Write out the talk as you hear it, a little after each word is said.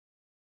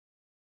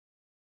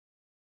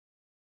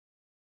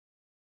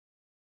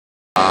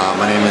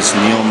My name is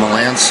Neil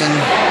Melanson,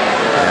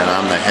 and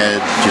I'm the head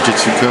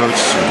jiu-jitsu coach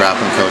and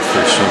grappling coach for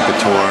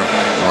Couture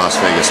in Las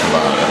Vegas,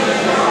 Nevada.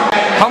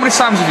 How many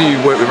times have you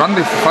worked with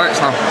Randy for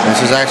fights now?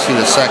 This is actually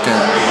the second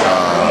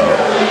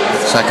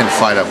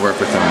fight I've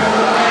worked with him.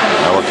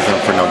 I worked with him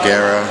for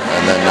Nogueira,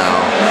 and then now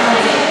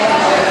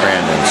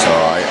Brandon. So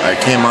I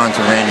came on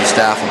to Randy's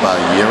staff about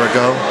a year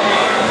ago,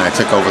 and I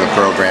took over the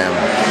program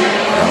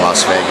in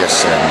Las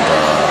Vegas, and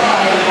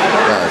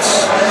yeah,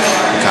 it's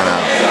kind of,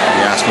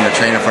 he asked me to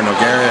train him for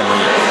Nogueira, and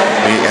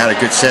we had a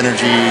good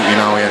synergy. You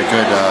know, we had a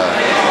good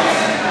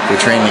we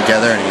trained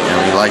together, and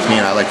he liked me,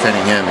 and I liked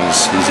training him.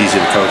 He's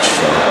easy to coach.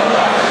 So.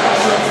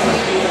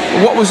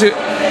 What was it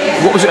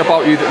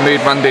about you that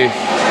made Randy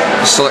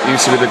select you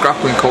to be the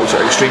grappling coach at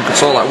Extreme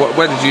Couture? Like,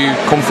 where did you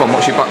come from?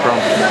 What's your background?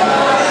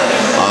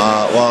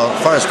 Well,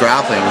 as far as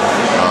grappling,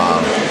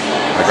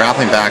 my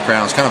grappling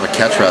background is kind of a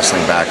catch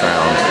wrestling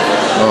background,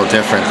 a little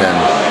different than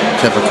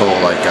typical,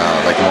 like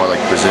more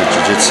like Brazilian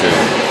Jiu-Jitsu.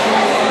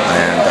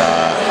 And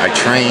I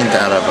trained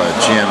out of a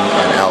gym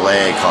in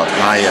LA called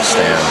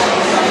Hayastan.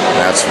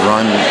 That's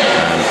run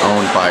and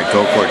owned by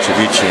Gokor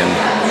Chivichian,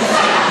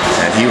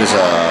 and he was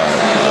a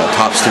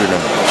top student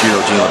of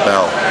Judo Jean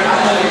LaBelle.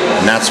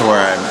 And that's where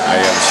I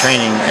was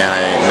training, and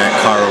I met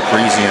Caro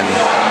Parisian,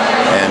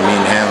 and me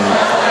and him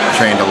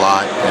trained a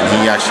lot, and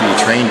he actually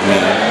trained me,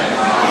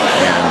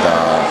 and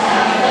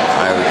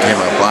I became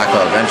a black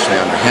belt eventually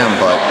under him,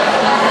 but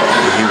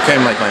he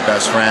became like my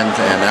best friend,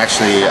 and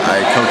actually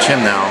I coach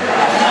him now,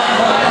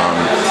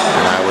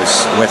 and I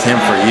was with him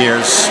for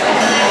years.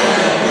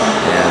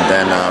 And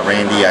then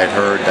Randy, I'd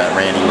heard that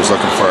Randy was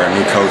looking for a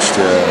new coach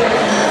to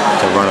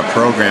run a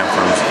program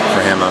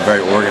for him. I'm a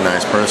very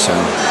organized person,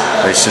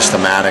 very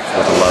systematic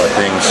with a lot of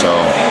things. So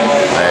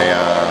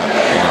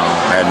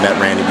I had met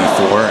Randy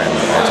before, and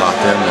I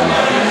talked to him, and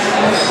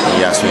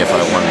he asked me if I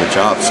wanted the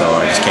job. So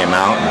I just came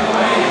out and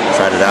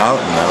tried it out,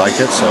 and I liked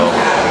it. So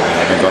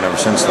I've been going ever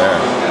since there.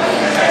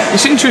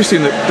 It's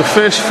interesting that the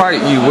first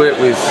fight you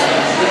worked with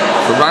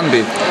for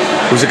Randy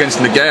was against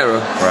Nogueira,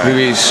 right, who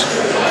is,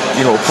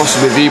 you know,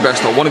 possibly the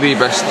best or one of the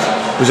best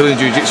Brazilian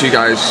Jiu-Jitsu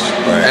guys,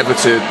 right, ever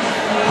to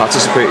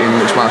participate in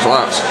mixed martial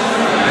arts,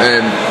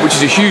 which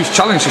is a huge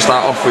challenge to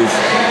start off with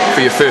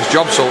for your first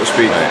job, so to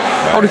speak. Right.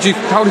 How did you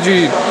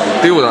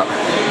deal with that?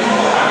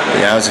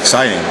 Yeah, it was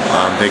exciting.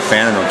 I'm a big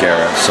fan of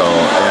Nogueira, so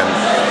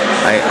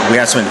we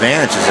had some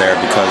advantages there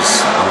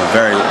because I'm a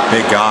very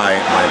big guy.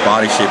 My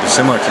body shape is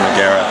similar to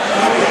Nogueira.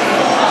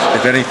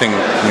 If anything,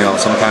 you know,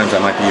 sometimes I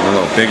might be even a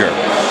little bigger.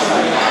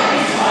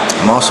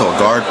 I'm also a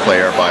guard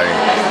player by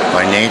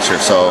nature,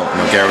 so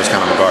Nogueira was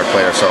kind of a guard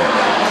player, so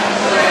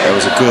it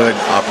was a good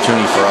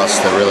opportunity for us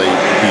to really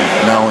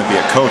not only be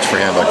a coach for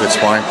him, but a good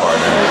sparring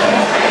partner.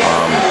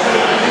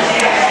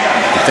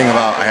 The thing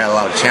about, I had a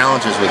lot of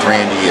challenges with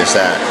Randy is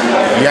that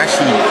he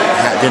actually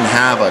didn't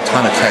have a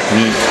ton of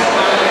technique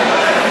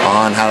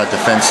on how to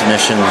defend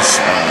submissions,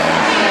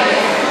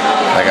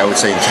 like I would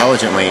say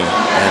intelligently,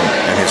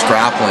 and his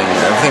grappling,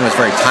 everything was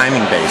very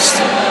timing based.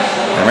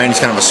 And Randy's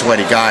kind of a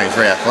sweaty guy, he's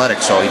very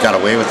athletic, so he got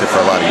away with it for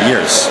a lot of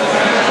years.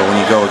 But when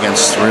you go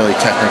against really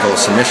technical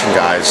submission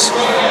guys,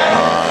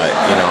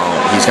 you know,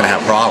 he's going to have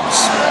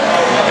problems.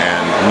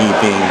 And me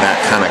being that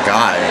kind of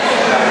guy,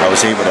 I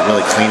was able to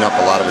really clean up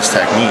a lot of his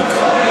technique.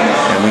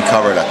 And we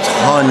covered a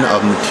ton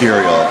of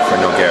material for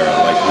Nogueira.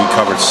 Like, we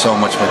covered so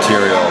much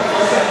material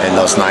in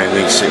those 9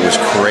 weeks, it was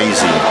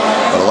crazy.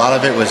 But a lot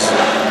of it was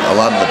a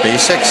lot of the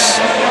basics,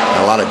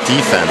 and a lot of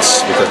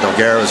defense, because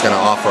Nogueira was going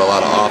to offer a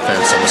lot of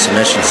offense on the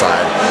submission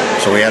side,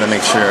 so we had to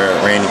make sure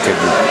Randy could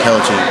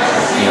intelligently,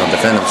 you know,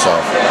 defend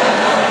himself.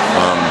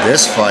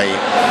 This fight,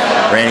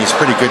 Randy's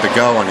pretty good to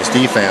go on his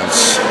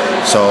defense,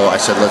 so I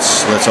said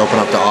let's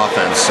open up the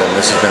offense, and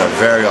this has been a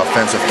very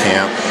offensive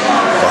camp.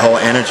 The whole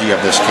energy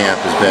of this camp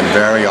has been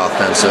very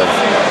offensive,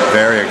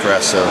 very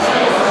aggressive,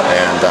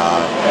 and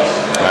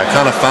I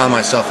kind of found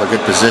myself a good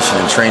position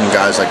in training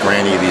guys like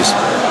Randy, these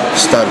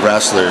stud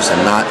wrestlers,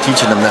 and not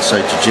teaching them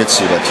necessarily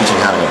jiu-jitsu, but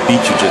teaching how to beat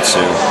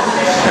jiu-jitsu.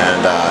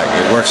 And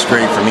it works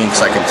great for me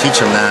because I can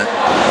teach them that,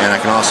 and I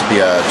can also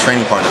be a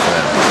training partner for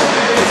them.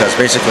 Because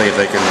basically, if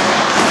they can,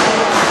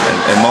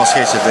 in most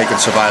cases, if they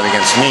can survive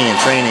against me in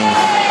training,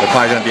 they're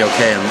probably going to be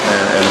okay in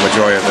the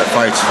majority of their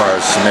fights as far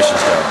as submissions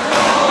go.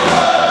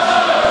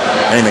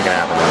 Anything can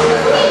happen.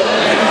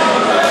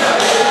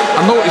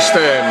 I noticed,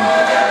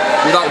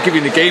 without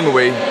giving the game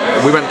away,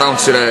 we went down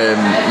to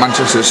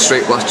Manchester's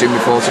Straight Blast gym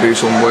before to do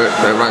some work.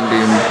 Randy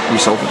and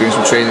yourself were doing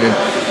some training.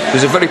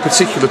 There's a very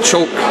particular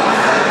choke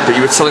that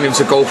you were telling him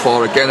to go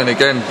for again and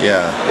again.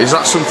 Yeah. Is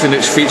that something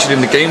that's featured in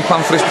the game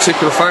plan for this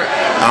particular fight?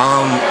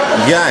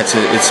 Yeah,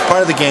 it's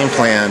part of the game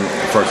plan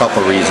for a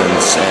couple of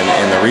reasons,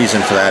 and the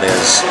reason for that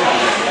is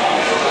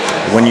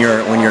when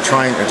you're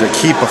trying to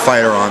keep a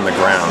fighter on the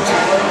ground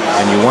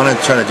and you want to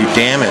try to do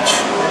damage,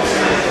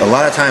 a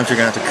lot of times you're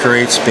going to have to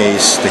create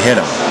space to hit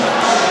him.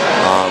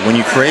 When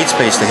you create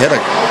space to hit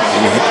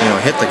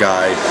the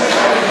guy,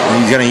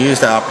 he's going to use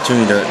the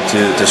opportunity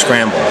to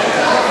scramble.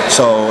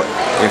 So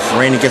if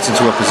Randy gets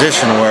into a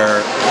position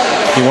where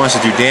he wants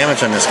to do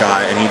damage on this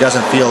guy, and he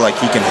doesn't feel like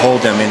he can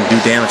hold him and do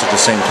damage at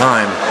the same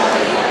time.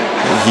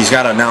 He's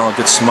got now a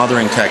good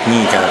smothering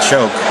technique and a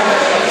choke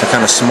to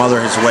kind of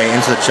smother his way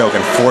into the choke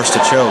and force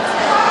the choke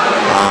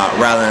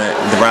rather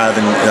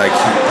than like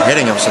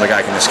hitting him so the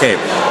guy can escape.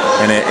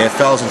 And it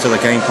falls into the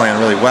game plan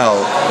really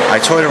well. I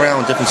toyed around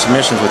with different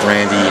submissions with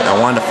Randy. I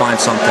wanted to find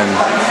something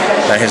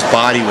that his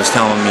body was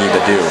telling me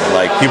to do.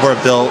 Like, people are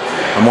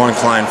more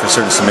inclined for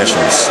certain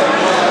submissions.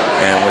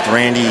 And with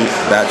Randy,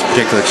 that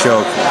particular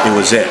choke, it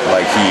was it.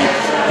 Like,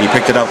 he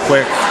picked it up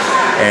quick,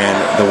 and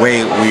the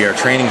way we are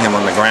training him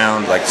on the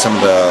ground, like some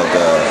of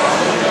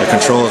the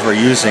controls we're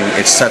using,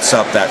 it sets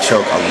up that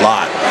choke a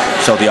lot.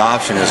 So the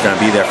option is going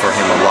to be there for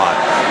him a lot.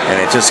 And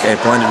it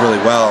blended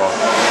really well.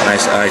 And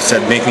I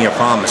said, make me a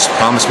promise.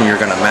 Promise me you're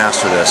going to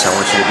master this. I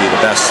want you to be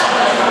the best.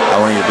 I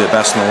want you to be the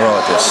best in the world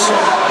at this.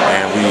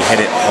 And we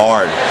hit it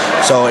hard.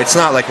 So it's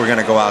not like we're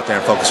going to go out there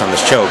and focus on this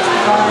choke.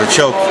 The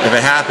choke, if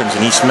it happens and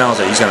he smells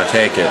it, he's going to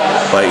take it.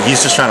 But he's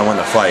just trying to win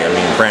the fight. I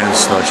mean,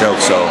 Brandon's no joke,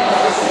 so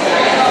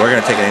we're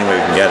going to take it any way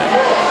we can get it.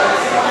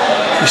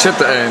 You said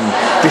that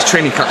this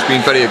training camp's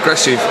been very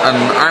aggressive, and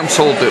I'm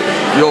told that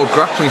your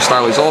grappling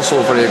style is also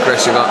very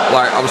aggressive.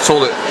 I was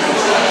told that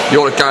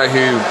you're a guy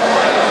who,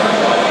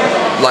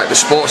 like, the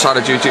sports side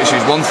of jiu-jitsu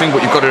is one thing,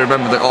 but you've got to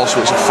remember that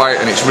also it's a fight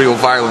and it's real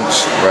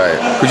violence. Right.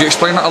 Could you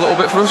explain that a little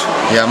bit for us?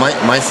 Yeah,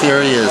 my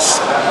theory is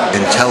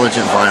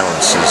intelligent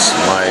violence is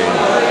my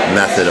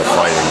method of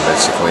fighting,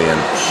 basically, and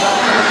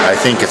I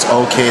think it's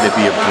okay to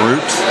be a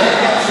brute,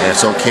 and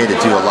it's okay to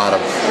do a lot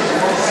of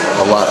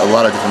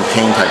different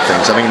pain type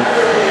things. I mean,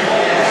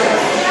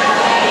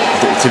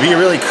 to be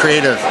really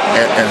creative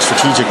and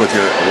strategic with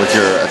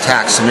your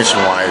attacks,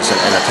 submission-wise,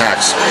 and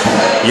attacks,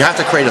 you have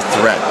to create a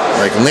threat.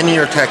 Like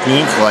linear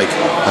technique, like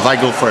if I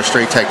go for a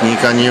straight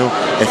technique on you,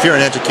 if you're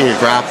an educated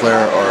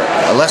grappler, or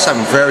unless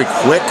I'm very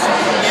quick,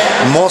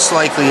 most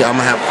likely I'm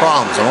going to have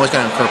problems. I'm always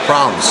going to incur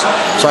problems.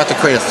 So I have to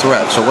create a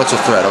threat. So what's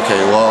a threat? Okay,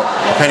 well,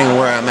 depending on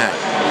where I'm at,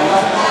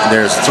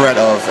 there's a threat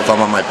of, if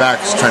I'm on my back,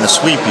 trying to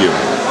sweep you.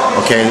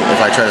 Okay, if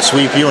I try to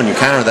sweep you and you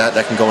counter that,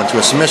 that can go into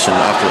a submission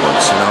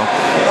afterwards, you know?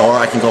 Or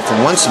I can go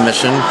from one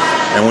submission,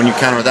 and when you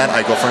counter that,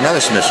 I go for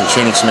another submission,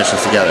 chaining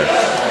submissions together.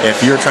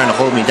 If you're trying to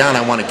hold me down,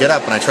 I want to get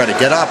up, and I try to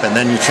get up, and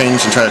then you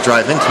change and try to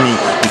drive into me,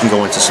 you can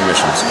go into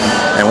submissions.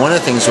 And one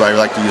of the things I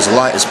like to use a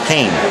lot is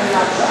pain.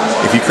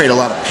 If you create a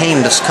lot of pain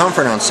and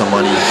discomfort on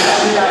somebody,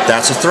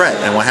 that's a threat.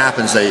 And what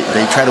happens, they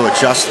try to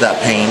adjust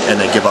that pain, and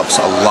they give up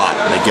a lot,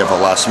 and they give a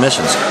lot of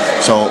submissions.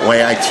 So the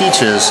way I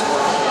teach is,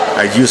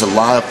 I use a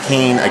lot of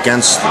pain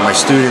against my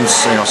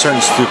students, you know,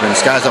 certain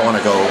students, guys that want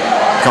to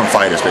become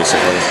fighters,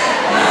 basically,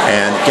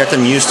 and get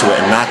them used to it,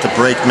 and not to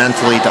break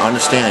mentally, to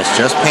understand it's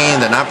just pain,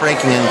 they're not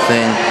breaking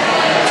anything,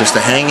 just to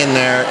hang in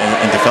there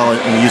and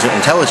develop and use it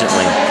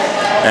intelligently.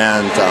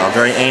 And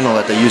very anal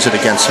that they use it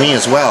against me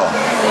as well,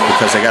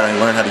 because they got to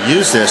learn how to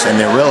use this, and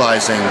they're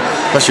realizing,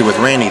 especially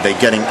with Randy, they're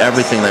getting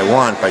everything they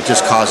want by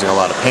just causing a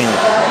lot of pain,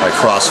 by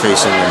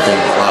cross-facing and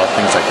a lot of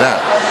things like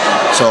that.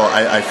 So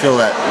I feel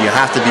that you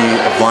have to be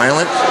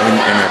violent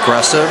and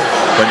aggressive,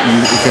 but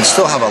you can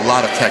still have a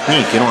lot of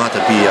technique. You don't have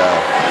to be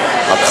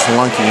a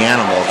clunky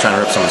animal trying to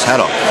rip someone's head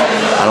off.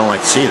 I don't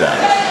like to see that.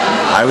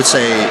 I would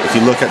say, if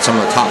you look at some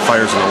of the top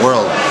fighters in the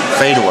world,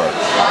 Fedor,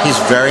 he's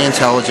very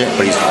intelligent,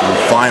 but he's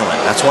violent.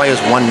 That's why he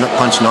has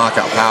one-punch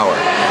knockout power.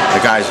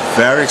 The guy's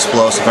very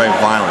explosive, very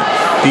violent.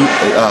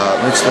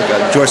 Looks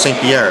like George St.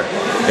 Pierre.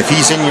 If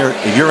he's in your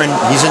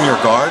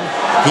guard,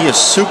 he is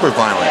super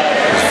violent.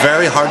 It's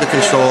very hard to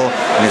control,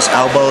 and his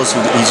elbows,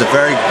 he's a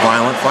very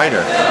violent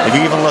fighter. If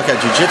you even look at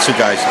jiu-jitsu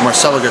guys,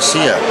 Marcelo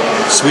Garcia,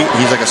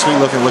 he's like a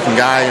sweet-looking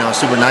guy, you know,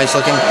 super nice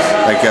looking,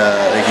 like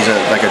he's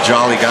like a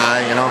jolly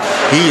guy, you know.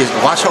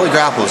 Watch how he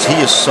grapples.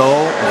 He is so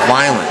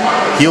violent.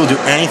 He'll do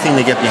anything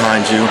to get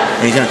behind you,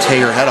 and he's going to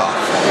tear your head off.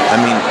 I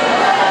mean,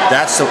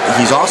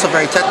 he's also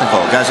very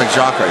technical. Guys like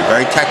Jacare,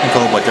 very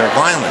technical, but they're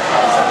violent.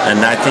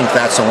 And I think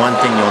that's the one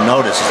thing you'll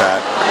notice, is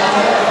that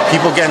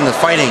people get into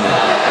fighting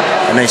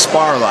and they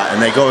spar a lot, and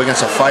they go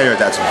against a fighter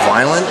that's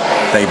violent,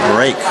 they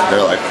break.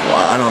 They're like,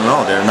 well, I don't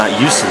know, they're not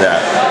used to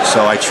that.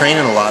 So I train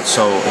it a lot,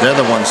 so they're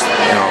the ones,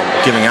 you know,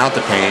 giving out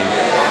the pain.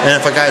 And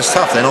if a guy's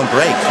tough, they don't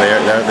break.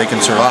 They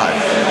can survive.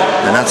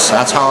 And that's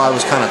how I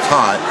was kind of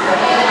taught,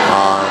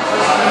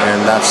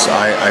 and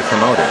I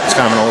promote it. It's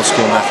kind of an old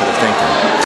school method of thinking.